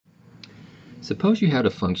Suppose you had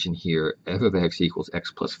a function here, f of x equals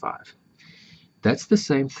x plus 5. That's the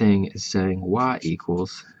same thing as saying y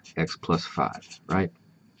equals x plus 5, right?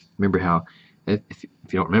 Remember how, if you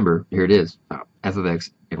don't remember, here it is. F of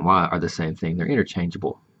x and y are the same thing. They're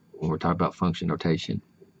interchangeable when we're talking about function notation.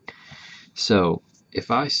 So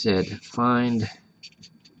if I said find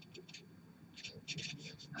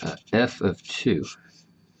f of 2,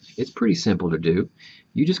 it's pretty simple to do.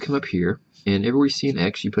 You just come up here, and everywhere you see an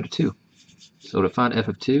x, you put a 2. So to find f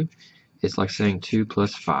of 2, it's like saying 2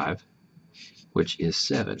 plus 5, which is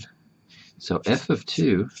 7. So f of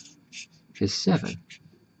 2 is 7.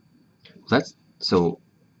 So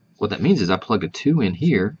what that means is I plug a 2 in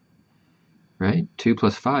here, right? 2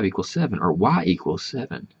 plus 5 equals 7, or y equals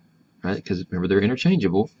 7, right? Because remember, they're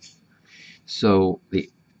interchangeable. So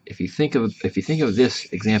if you think of this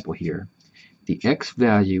example here, the x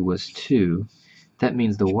value was 2. That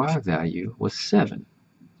means the y value was 7.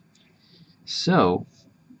 So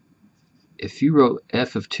if you wrote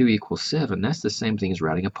f of 2 equals 7, that's the same thing as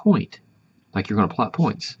writing a point. Like you're going to plot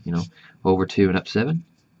points, over 2 and up 7.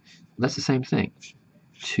 That's the same thing,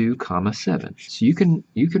 2 comma 7. So you can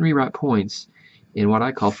rewrite points in what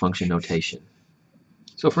I call function notation.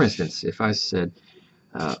 So for instance, if I said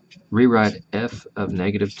rewrite f of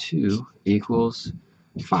negative 2 equals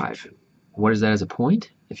 5, what is that as a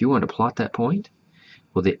point? If you want to plot that point,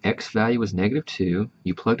 well, the x value was negative 2.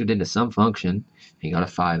 You plugged it into some function, and you got a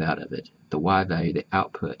 5 out of it. The y value, the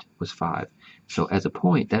output, was 5. So as a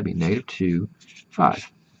point, that'd be negative 2,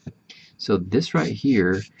 5. So this right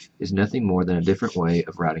here is nothing more than a different way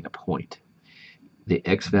of writing a point. The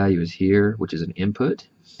x value is here, which is an input,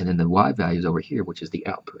 and then the y value is over here, which is the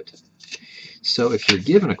output. So if you're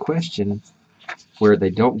given a question where they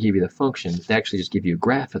don't give you the function, they actually just give you a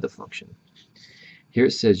graph of the function. Here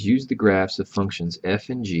it says use the graphs of functions f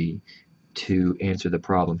and g to answer the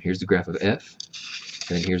problem. Here's the graph of f,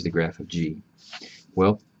 and then here's the graph of g.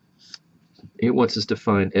 Well, it wants us to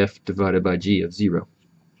find f divided by g of 0.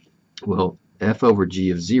 Well, f over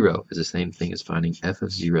g of 0 is the same thing as finding f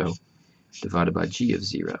of 0 divided by g of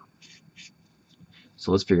 0.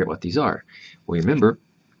 So let's figure out what these are. Well, remember,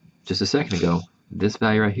 just a second ago, this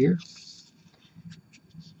value right here,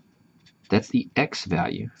 that's the x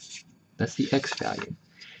value. That's the x value.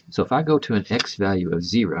 So if I go to an x value of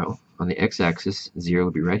 0, on the x-axis, 0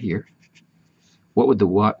 would be right here. What would the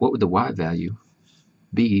y value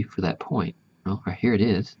be for that point? Well, right here it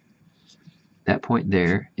is. That point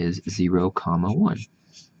there is 0, comma 1.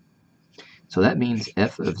 So that means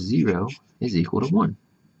f of 0 is equal to 1.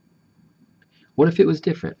 What if it was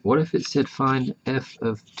different? What if it said find f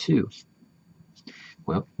of 2?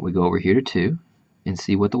 Well, we go over here to 2 and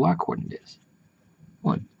see what the y-coordinate is.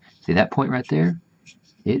 1. See that point right there?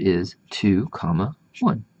 It is 2, comma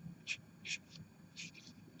 1.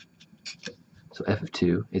 So f of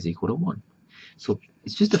 2 is equal to 1. So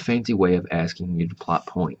it's just a fancy way of asking you to plot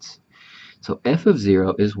points. So f of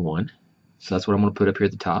 0 is 1. So that's what I'm going to put up here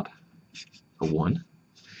at the top, a 1.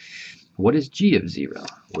 What is g of 0?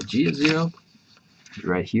 Well, g of 0,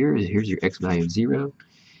 right here, here's your x value of 0.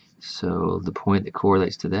 So the point that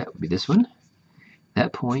correlates to that would be this one.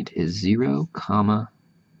 That point is 0, comma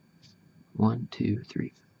 1, 2,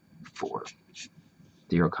 3, 4.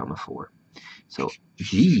 0, comma 4. So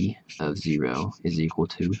g of 0 is equal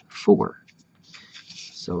to 4.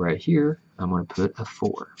 So right here, I'm going to put a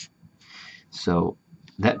 4. So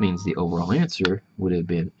that means the overall answer would have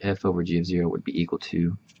been f over g of 0 would be equal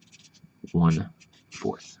to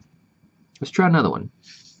 1/4. Let's try another one.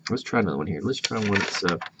 Let's try another one here. Let's try one that's,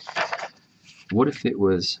 what if it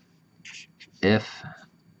was f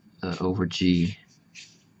over g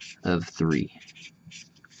of 3?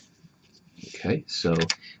 Okay, so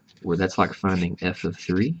that's like finding f of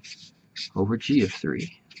 3 over g of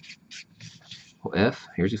 3. Well, f,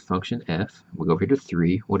 here's your function f. We'll go over here to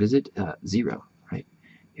 3. What is it? 0, right?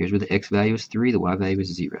 Here's where the x value is 3, the y value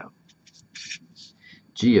is 0.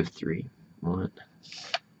 G of 3. 1,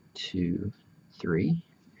 2, 3.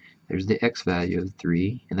 There's the x value of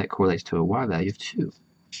 3, and that correlates to a y value of 2.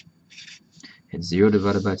 And 0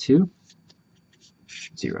 divided by 2?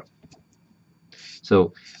 0.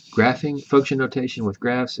 So graphing, function notation with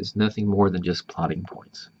graphs is nothing more than just plotting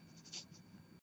points.